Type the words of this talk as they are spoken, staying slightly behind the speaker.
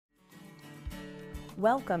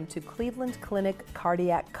Welcome to Cleveland Clinic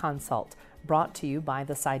Cardiac Consult, brought to you by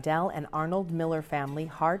the Seidel and Arnold Miller Family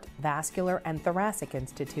Heart, Vascular, and Thoracic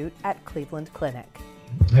Institute at Cleveland Clinic.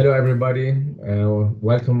 Hello, everybody.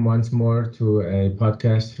 Welcome once more to a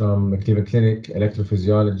podcast from Cleveland Clinic,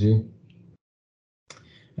 Electrophysiology.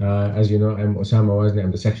 As you know, I'm Oussama Wazni.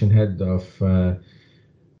 I'm the section head of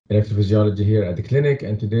Electrophysiology here at the clinic,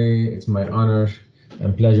 and today it's my honor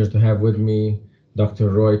and pleasure to have with me Dr.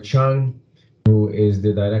 Roy Chung, who is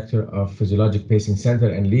the director of Physiologic Pacing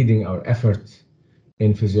Center and leading our effort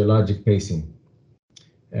in physiologic pacing.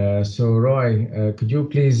 So Roy, could you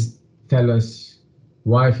please tell us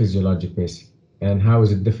why physiologic pacing and how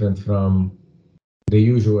is it different from the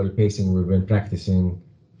usual pacing we've been practicing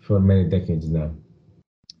for many decades now?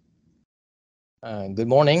 Good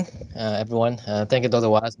morning, everyone. Thank you, Dr.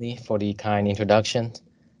 Wazni, for the kind introduction.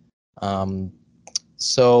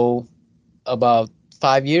 So about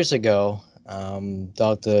 5 years ago,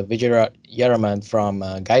 Dr. Vijay from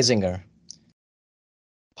Geisinger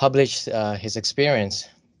published his experience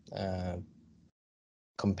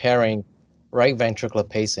comparing right ventricular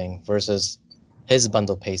pacing versus his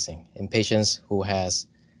bundle pacing in patients who has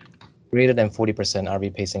greater than 40%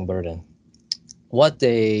 RV pacing burden. What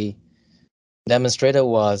they demonstrated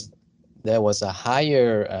was there was a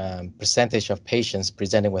higher percentage of patients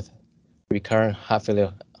presenting with recurrent heart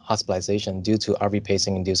failure hospitalization due to RV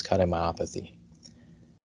pacing-induced cardiomyopathy.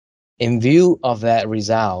 In view of that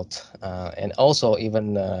result, and also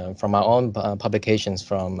even from our own publications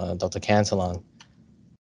from Dr. Cancelon,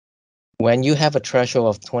 when you have a threshold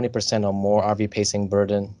of 20% or more RV pacing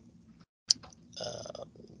burden,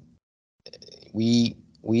 we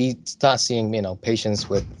start seeing patients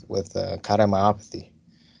with cardiomyopathy,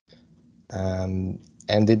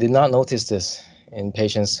 and they did not notice this in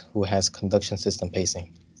patients who has conduction system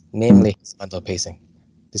pacing, namely bundle pacing.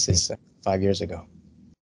 This is 5 years ago.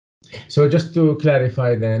 So just to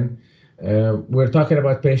clarify then, we're talking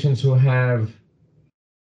about patients who have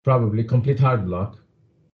probably complete heart block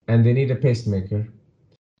and they need a pacemaker.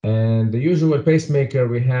 And the usual pacemaker,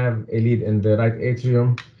 we have a lead in the right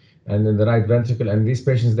atrium and in the right ventricle. And these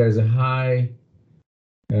patients, there's a high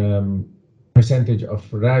percentage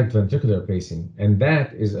of right ventricular pacing, and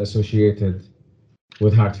that is associated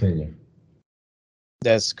with heart failure.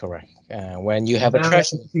 That's correct. When you have a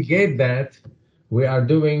threshold. To mitigate that, we are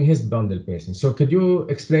doing his bundle pacing. So could you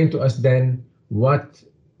explain to us then what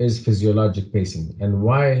is physiologic pacing and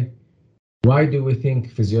why do we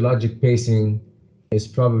think physiologic pacing is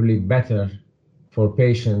probably better for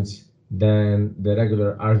patients than the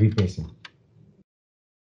regular RV pacing?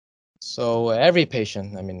 So every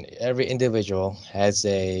patient, every individual has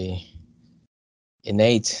a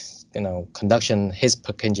innate, conduction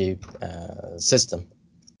His-Purkinje system.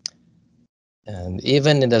 And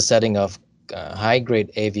even in the setting of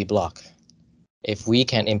high-grade AV block, if we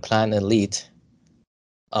can implant a lead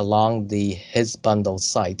along the His bundle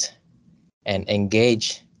site and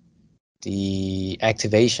engage the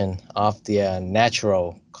activation of the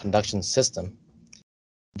natural conduction system,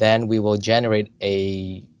 then we will generate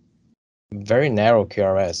a very narrow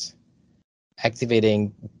QRS,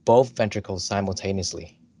 activating both ventricles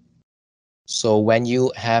simultaneously. So when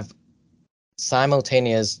you have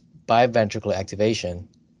simultaneous biventricular activation,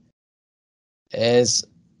 is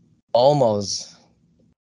almost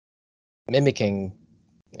mimicking,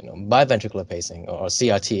 biventricular pacing or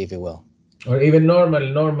CRT, if you will, or even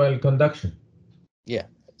normal conduction. Yeah.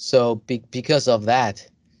 So because of that,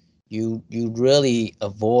 you really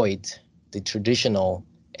avoid the traditional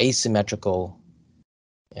asymmetrical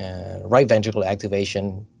right ventricular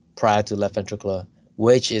activation prior to left ventricular,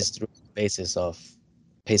 which is the basis of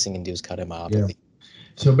pacing-induced cardiomyopathy. Yeah.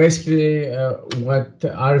 So basically, what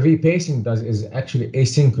RV pacing does is actually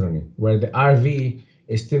asynchrony, where the RV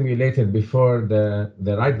is stimulated before the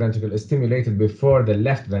right ventricle is stimulated before the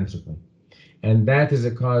left ventricle. And that is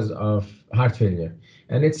a cause of heart failure.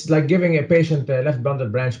 And it's like giving a patient a left bundle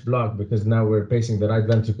branch block because now we're pacing the right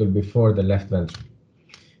ventricle before the left ventricle,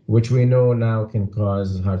 which we know now can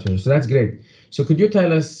cause heart failure. So that's great. So could you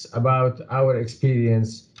tell us about our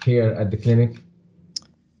experience here at the clinic?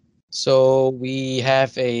 So we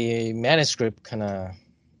have a manuscript kind of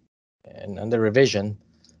under revision.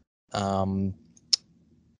 In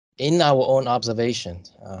our own observation,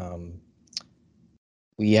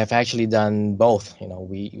 we have actually done both.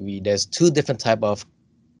 There's two different type of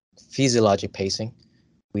physiologic pacing.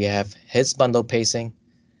 We have His bundle pacing,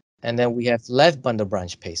 and then we have left bundle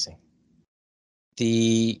branch pacing.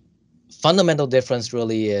 The fundamental difference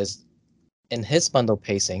really is in His bundle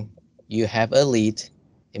pacing, you have a lead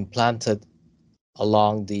implanted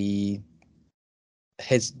along the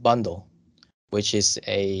His bundle, which is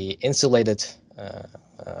a insulated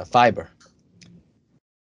fiber.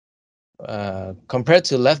 Compared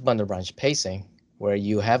to left bundle branch pacing, where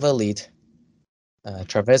you have a lead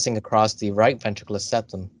traversing across the right ventricular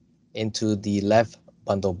septum into the left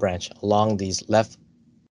bundle branch along these left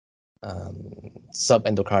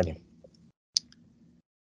subendocardium.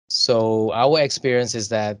 So our experience is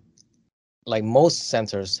that, like most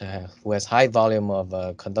centers who has high volume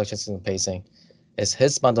of conduction system pacing, is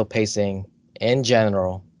his bundle pacing in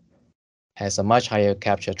general has a much higher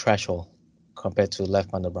capture threshold compared to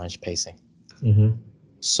left bundle branch pacing. Mm-hmm.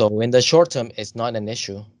 So in the short term, it's not an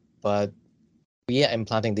issue, but we are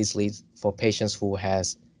implanting these leads for patients who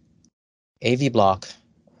has AV block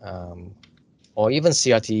or even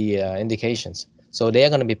CRT indications. So they are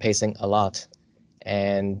going to be pacing a lot.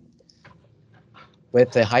 And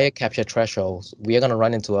with the higher capture thresholds, we are going to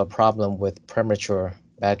run into a problem with premature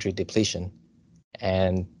battery depletion.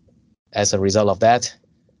 And as a result of that,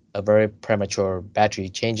 a very premature battery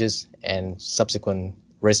changes and subsequent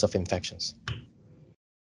risk of infections.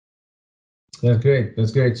 That's great.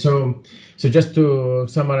 That's great. So just to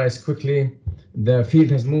summarize quickly, the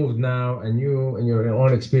field has moved now, and you, in your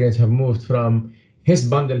own experience, have moved from his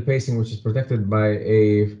bundle pacing, which is protected by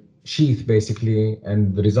a sheath, basically,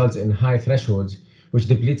 and results in high thresholds, which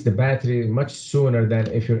depletes the battery much sooner than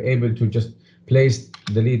if you're able to just place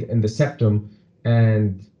the lead in the septum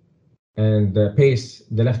and pace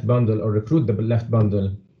the left bundle or recruit the left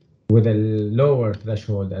bundle with a lower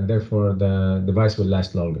threshold, and therefore the device will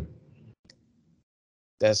last longer.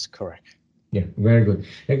 That's correct. Yeah, very good.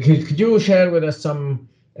 Could you share with us some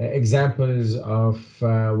examples of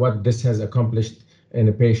what this has accomplished in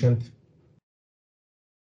a patient?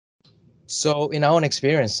 So in our own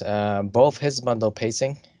experience, both his bundle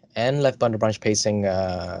pacing and left bundle branch pacing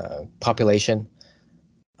population,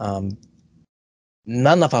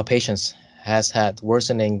 none of our patients has had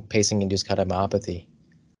worsening pacing-induced cardiomyopathy,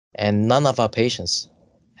 and none of our patients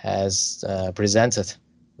has presented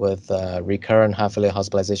with recurrent heart failure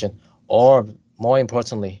hospitalization, or more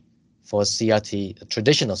importantly, for CRT,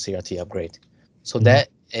 traditional CRT upgrade. So that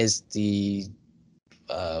is the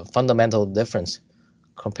fundamental difference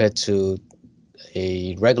compared to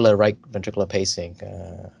a regular right ventricular pacing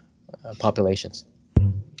populations.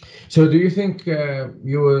 So do you think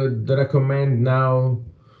you would recommend now,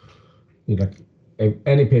 like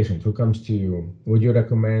any patient who comes to you, would you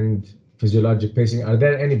recommend physiologic pacing? Are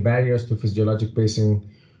there any barriers to physiologic pacing?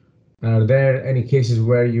 Are there any cases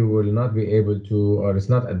where you will not be able to, or it's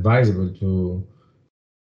not advisable to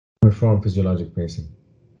perform physiologic pacing?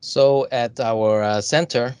 So at our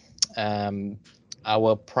center,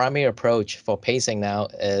 our primary approach for pacing now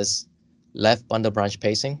is left bundle branch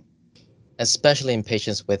pacing, especially in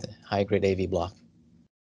patients with high-grade AV block.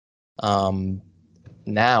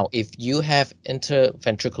 Now, if you have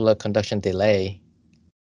interventricular conduction delay,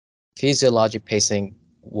 physiologic pacing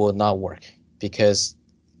will not work because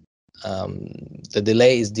the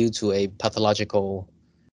delay is due to a pathological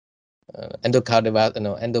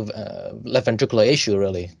endocardiovascular, left ventricular issue,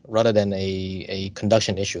 really, rather than a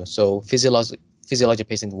conduction issue. So physiologic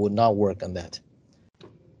pacing would not work on that.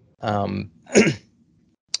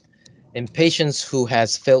 In patients who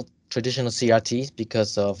has failed traditional CRT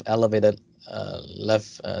because of elevated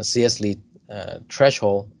left CS lead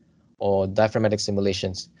threshold or diaphragmatic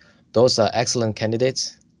stimulations, those are excellent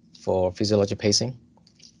candidates for physiologic pacing.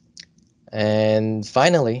 And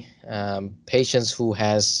finally, patients who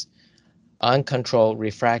has uncontrolled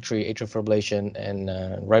refractory atrial fibrillation and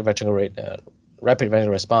right ventricular rapid ventricular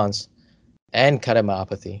response and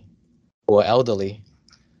cardiomyopathy, who are elderly,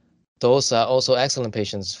 those are also excellent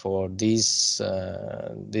patients for this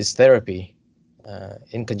therapy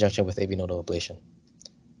in conjunction with AV nodal ablation.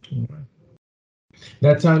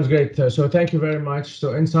 That sounds great. So thank you very much.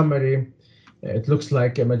 So in summary, it looks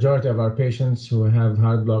like a majority of our patients who have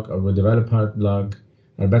heart block or will develop heart block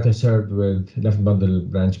are better served with left bundle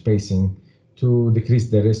branch pacing to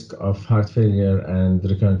decrease the risk of heart failure and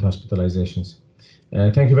recurrent hospitalizations.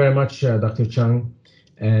 Thank you very much, Dr. Chung,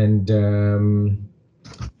 and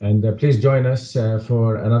please join us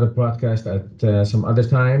for another podcast at some other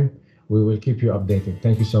time. We will keep you updated.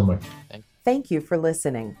 Thank you so much. Thank you for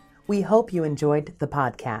listening. We hope you enjoyed the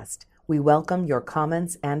podcast. We welcome your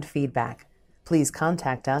comments and feedback. Please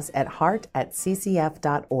contact us at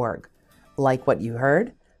heart@ccf.org. Like what you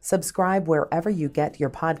heard? Subscribe wherever you get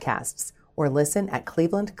your podcasts or listen at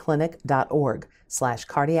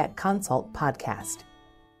clevelandclinic.org/cardiac consult podcast.